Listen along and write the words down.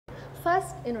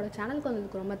First, என்னோட சேனலுக்கு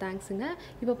வந்ததுக்கு ரொம்ப தேங்க்ஸுங்க.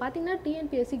 இப்போ பார்த்தீங்கன்னா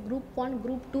TNPSC Group 1,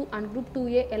 Group 2 and Group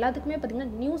 2A எல்லாத்துக்குமே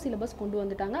பார்த்தீங்கன்னா நியூ சிலபஸ் கொண்டு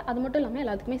வந்துட்டாங்க. அது மட்டும் இல்லாமல்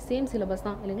எல்லாத்துக்குமே சேம் சிலபஸ்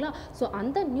தான் இல்லைங்களா? ஸோ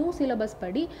அந்த நியூ சிலபஸ்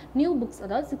படி நியூ புக்ஸ்,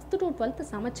 அதாவது 6th to 12th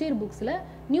Samacheer புக்ஸில்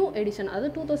new edition,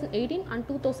 அதாவது 2018 and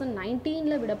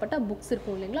 2019 விடப்பட்ட புக்ஸ்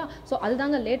இருக்கும் இல்லைங்களா? ஸோ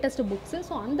அதுதாங்க லேட்டஸ்ட் புக்ஸு.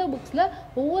 ஸோ அந்த புக்ஸில்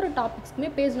ஒவ்வொரு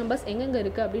டாபிக்ஸ்க்குமே பேஜ் நம்பர்ஸ் எங்கெங்கே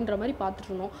இருக்குது அப்படின்ற மாதிரி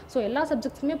பார்த்துட்டு இருந்தோம். ஸோ எல்லா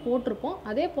சப்ஜெக்ட்ஸுமே போட்டிருப்போம்.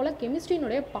 அதே போல்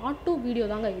கெமிஸ்ட்ரியினுடைய பார்ட் 2 வீடியோ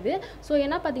தாங்க இது. ஸோ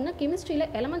என்ன பார்த்தீங்கன்னா கெமிஸ்ட்ரியில்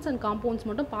எலமெண்ட்ஸ் அண்ட் காம்பவுண்ட்ஸ்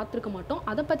மட்டும் பார்த்துருக்க மாட்டோம்.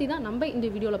 அதை பற்றி தான் நம்ம இந்த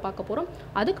வீடியோவில் பார்க்க போகிறோம்.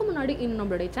 அதுக்கு முன்னாடி இன்னும்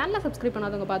நம்மளுடைய சேனலை சப்ஸ்கிரைப்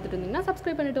பண்ணாதவங்க பார்த்துட்டு இருந்தீங்கன்னா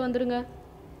சப்ஸ்கிரைப் பண்ணிட்டு வந்துருங்க.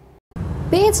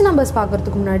 பேஜ் நம்பர்ஸ்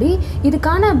பார்க்குறதுக்கு முன்னாடி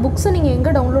இதுக்கான புக்ஸை நீங்கள்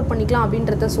எங்கே டவுன்லோட் பண்ணிக்கலாம்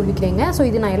அப்படின்றத சொல்லிக்கிறேங்க. ஸோ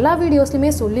இது நான் எல்லா வீடியோஸ்லையுமே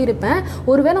சொல்லியிருப்பேன்.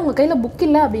 ஒருவேளை உங்கள் கையில் புக்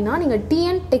இல்லை அப்படின்னா நீங்கள்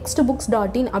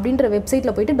TNTextbooks.in அப்படின்ற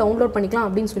வெப்சைட்டில் போய்ட்டு டவுன்லோட் பண்ணிக்கலாம்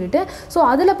அப்படின்னு சொல்லிட்டு. ஸோ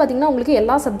அதில் பார்த்திங்கன்னா உங்களுக்கு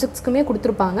எல்லா சப்ஜெக்ட்ஸ்க்குமே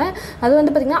கொடுத்துருப்பாங்க. அது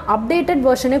வந்து பார்த்திங்கன்னா அப்டேட்டட்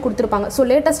வெர்ஷனே கொடுத்துருப்பாங்க. ஸோ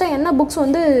லேட்டஸ்ட்டாக என்ன புக்ஸ்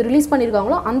வந்து ரிலீஸ்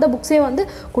பண்ணியிருக்காங்களோ அந்த புக்ஸே வந்து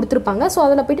கொடுத்துருப்பாங்க. ஸோ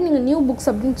அதில் போய்ட்டு நீங்கள் நியூ புக்ஸ்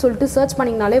அப்படின்னு சொல்லிட்டு சர்ச்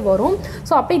பண்ணிங்கனாலே வரும்.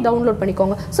 ஸோ அப்படியே டவுன்லோட்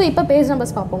பண்ணிக்கோங்க. ஸோ இப்போ பேஜ்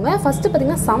நம்பர்ஸ் பார்ப்போங்க. ஃபஸ்ட்டு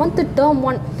பார்த்திங்கன்னா 7th term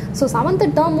 1. So 7th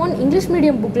term 1 English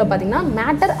medium புக்கில் பார்த்தீங்கன்னா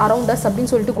மேட்டர் அரவுண்ட் அஸ் அப்படின்னு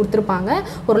சொல்லிட்டு கொடுத்துருப்பாங்க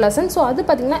ஒரு லெசன். ஸோ அது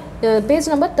பார்த்தீங்கன்னா page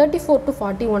number 34 to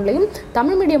 41லையும்,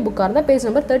 Tamil medium புக்காக இருந்தால் பேஜ்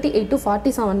நம்பர் 38 to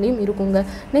 47லையும் இருக்குங்க.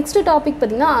 நெக்ஸ்ட் டாபிக்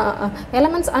பார்த்தீங்கன்னா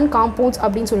எலமெண்ட்ஸ் அண்ட் காம்பவுண்ட்ஸ்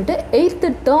அப்படின்னு சொல்லிட்டு 8th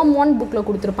term 1 புக்கில்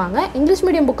கொடுத்துருப்பாங்க. இங்கிலீஷ்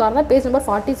மீடியம் புக்காக இருந்தால் page number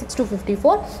 46 to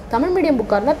 54, Tamil medium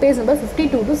புக்காக இருந்தால் பேஜ் நம்பர்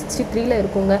 52 to 63ல்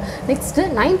இருக்குங்க. நெக்ஸ்ட்டு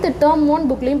 9th term 1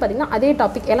 புக்லேயும் பார்த்தீங்கன்னா அதே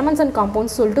டாபிக் எலமெண்ட்ஸ் அண்ட்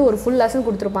காம்பவுண்ட்ஸ் சொல்லிட்டு ஒரு ஃபுல் லெசன்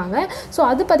கொடுத்துருப்பாங்க. ஸோ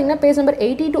அது பார்த்தீங்கன்னா page number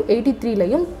 80 to 83லையும்,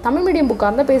 Tamil medium புக்காக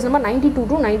இருந்தால் பேஜ் நம்பர் 92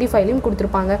 to 95லையும்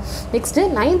கொடுத்துருப்பாங்க. நெக்ஸ்ட்டு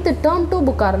 9th term 2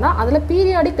 புக்காக இருந்தால் அதில்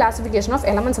பீரியாடிக் கிளாசிஃபிகேஷன் ஆஃப்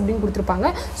எலமெண்ட்ஸ் அப்படின்னு கொடுத்துருப்பாங்க.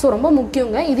 ஸோ ரொம்ப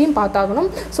முக்கியங்க, இதையும் பார்த்தாகணும்.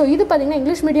 ஸோ இது பார்த்தீங்கன்னா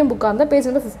இங்கிலீஷ் மீடியம் புக்காக இருந்தால் page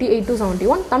number 58 to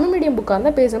 71, Tamil medium புக்காக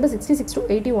இருந்தால் பேஜ் நம்பர் 66 to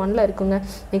 81ல் இருக்குங்க.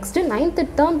 நெக்ஸ்ட்டு 9th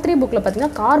term 3 புக்கில்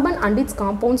பார்த்தீங்கன்னா கார்பன் அண்ட் இட்ஸ்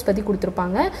காம்பவுண்ட்ஸ் பற்றி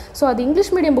கொடுத்துருப்பாங்க. ஸோ அது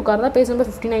இங்கிலீஷ் மீடியம் புக்காக இருந்தால் page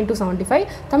number 59 to 75,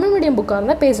 Tamil medium புக்காக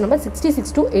இருந்தால் பேஜ் நம்பர்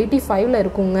 66 to 85ல்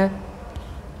இருக்குங்க.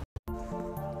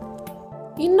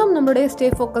 இன்னும் நம்மளுடைய ஸ்டே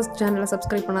ஃபோக்கஸ் சேனலை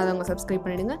சப்ஸ்கிரைப் பண்ணாதவங்க சப்ஸ்கிரைப்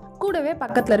பண்ணிடுங்க. கூடவே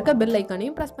பக்கத்தில் இருக்க பெல்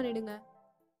ஐக்கானையும் ப்ரெஸ் பண்ணிடுங்க.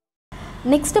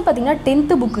 நெக்ஸ்ட்டு பார்த்தீங்கன்னா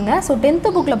 10th புக்குங்க. ஸோ 10th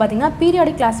புக்கில் பார்த்தீங்கன்னா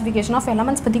பீரியாடிக் கிளாசிஃபிகேஷன் ஆஃப்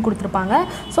எலமெண்ட்ஸ் பற்றி கொடுத்துருப்பாங்க.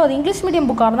 ஸோ அது இங்கிலீஷ் மீடியம்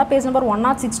புக்காக இருந்தால் page number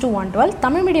 106 to 112,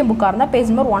 Tamil medium புக்காக இருந்தால் பேஜ்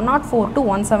நம்பர் 104 to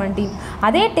 117.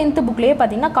 அதே 10th புக்லேயே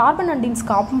பார்த்தீங்கன்னா கார்பன் அண்ட் இட்ஸ்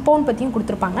காம்பவுண்ட் பற்றியும்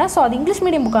கொடுத்துருப்பாங்க. ஸோ அது இங்கிலீஷ்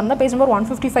மீடியம் புக்காக இருந்தால் page number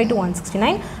 155 to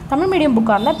 169, Tamil medium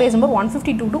புக்காக இருந்தால் page number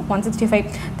 152 to 165.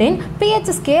 Then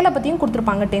pH ஸ்கேலை பற்றியும்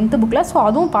கொடுத்துருப்பாங்க 10th புக்கில். ஸோ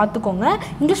அதுவும் பார்த்துக்கோங்க.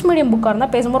 இங்கிலீஷ் மீடியம் புக்காக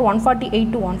இருந்தால் page number 148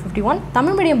 to 151,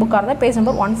 Tamil medium புக்காக இருந்தால் பேஜ்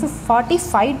நம்பர்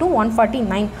 145 to 149.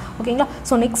 ஓகேங்களா?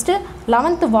 So next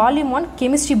 11th volume 1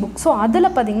 chemistry book. So அதில்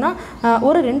பார்த்தீங்கன்னா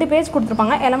ஒரு 2 பேஜ்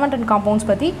கொடுத்துருப்பாங்க எலமெண்ட் அண்ட் காம்பவுண்ட்ஸ்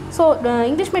பற்றி. ஸோ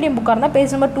இங்கிலீஷ் மீடியம் புக்காக இருந்தால்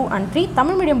page number 2 and 3,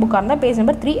 Tamil medium புக்காக இருந்தால் பேஜ்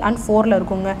நம்பர் 3 and 4ல்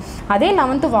இருக்குங்க. அதே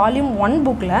 11th volume 1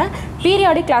 புக்கில்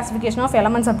பீரியாடிக் கிளாசிஃபிகேஷன் ஆஃப்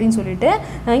எலமெண்ட்ஸ் அப்படின்னு சொல்லிட்டு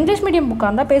இங்கிலீஷ் மீடியம் புக்காக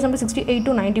இருந்தால் page number 68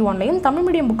 to 91லையும், Tamil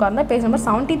medium புக்காக இருந்தால் பேஜ் நம்பர்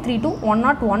 73 to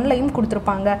 101லையும்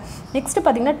கொடுத்துருப்பாங்க. நெக்ஸ்ட்டு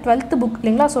பார்த்தீங்கன்னா 12th புக்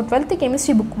இல்லைங்களா? So 12th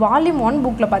chemistry book volume 1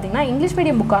 புக்கில் பார்த்தீங்கன்னா இங்கிலீஷ்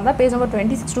மீடியம் புக்காக இருந்தால் page number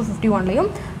 26 to 51லையும்,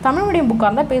 Tamil medium புக்காக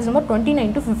இருந்தால் பேஜ் நம்பர்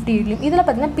 29 to 58லையும். இதில்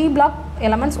பார்த்தீங்கன்னா பி பிளாக்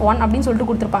எலமெண்ட்ஸ் 1 அப்படின்னு சொல்லிட்டு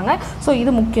கொடுத்துருப்பாங்க. ஸோ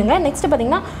இது முக்கியங்க. நெக்ஸ்ட்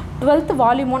பார்த்தீங்கன்னா 12th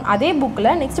volume 1 அதே புக்கில்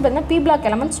நெக்ஸ்ட் பார்த்தீங்கன்னா பி பிளாக்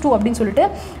எலமெண்ட்ஸ் 2 அப்படின்னு சொல்லிட்டு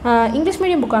இங்கிலீஷ்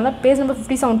மீடியம் புக்காக இருந்தால் page number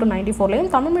 57 to 94லையும்,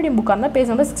 Tamil medium புக்காக இருந்தால் பேஜ்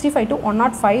நம்பர் 65 to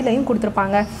 105லையும்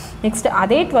கொடுத்துருப்பாங்க. நெக்ஸ்ட்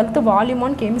அதே 12th volume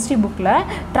 1 கெமிஸ்ட்ரி புக்கில்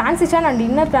transition and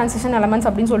inner transition elements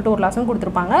அப்படின்னு சொல்லிட்டு ஒரு லெசன்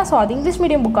கொடுத்துருப்பாங்க. ஸோ அது இங்கிலீஷ்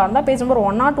மீடியம் புக்காக இருந்தால் page number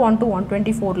 101 to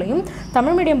 124லையும்,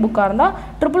 Tamil medium புக்காக இருந்தால்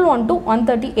 111 to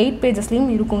 138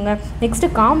 பேஜஸ்லையும் இருக்குங்க. நெக்ஸ்ட்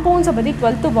காம்பவுண்ட்ஸை பற்றி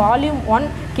 12th volume 1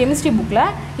 கெமிஸ்ட்ரி புக்கில்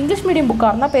இங்கிலீஷ் மீடியம்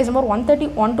புக்காக இருந்தால் page number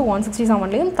 131 to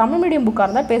 167லையும், Tamil medium புக்காக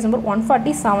இருந்தால் பேஜ் நம்பர்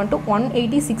 147 to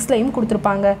 186லையும்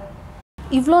கொடுத்துருப்பாங்க.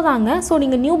 இவ்வளோ தாங்க. ஸோ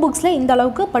நீங்கள் நியூ புக்ஸில் இந்த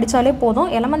அளவுக்கு படித்தாலே போதும்.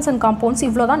 எலமெண்ட்ஸ் அண்ட் காம்பவுண்ட்ஸ்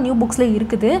இவ்வளோ தான் நியூ புக்ஸில்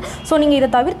இருக்குது. ஸோ நீங்கள் இதை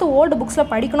தவிர்த்து ஓல்டு புக்ஸில்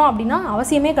படிக்கணும் அப்படின்னா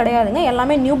அவசியமே கிடையாதுங்க.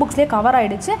 எல்லாமே நியூ புக்ஸ்லேயே கவர்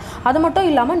ஆகிடுச்சு. அது மட்டும்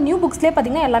இல்லாமல் நியூ புக்ஸ்லேயே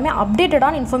பார்த்திங்கன்னா எல்லாமே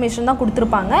அப்டேட்டடான இன்ஃபர்மேஷன் தான்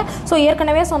கொடுத்துருப்பாங்க. ஸோ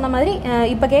ஏற்கனவே சொன்ன மாதிரி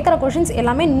இப்போ கேட்குற கொஷின்ஸ்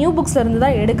எல்லாமே நியூ புக்ஸில் இருந்து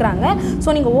தான் எடுக்கிறாங்க.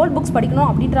 ஸோ நீங்கள் ஓல்டு புக்ஸ் படிக்கணும்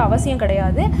அப்படின்ற அவசியம்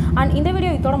கிடையாது. அண்ட் இந்த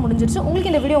வீடியோ இதோட முடிஞ்சிருச்சு.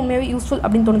 உங்களுக்கு இந்த வீடியோ உண்மையாகவே யூஸ்ஃபுல்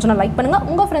அப்படின்னு தோணுச்சுன்னா லைக் பண்ணுங்கள்.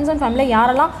 உங்கள் ஃப்ரெண்ட்ஸ் அண்ட் ஃபேமிலியில்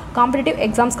யாரெல்லாம் காம்படிட்டிவ்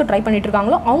எக்ஸாம்ஸ்க்கு ட்ரை பண்ணிட்டு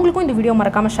இருக்காங்களோ அவங்களுக்கும் இந்த வீடியோ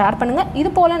மறக்காமல் ஷேர் பண்ணுங்கள். இது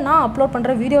போல் நான் அப்லோட்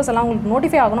பண்ணுற வீடியோஸ் எல்லாம் உங்களுக்கு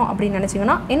நோட்டிஃபை ஆகணும் அப்படின்னு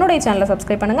நினச்சிங்கன்னா என்னுடைய சேனலை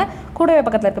சப்ஸ்கிரைப் பண்ணுங்கள். கூடவே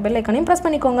பக்கத்தில் இருக்க பெல் ஐக்கானையும் ப்ரெஸ்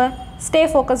பண்ணிக்கோங்க. Stay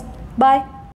focused. பாய்.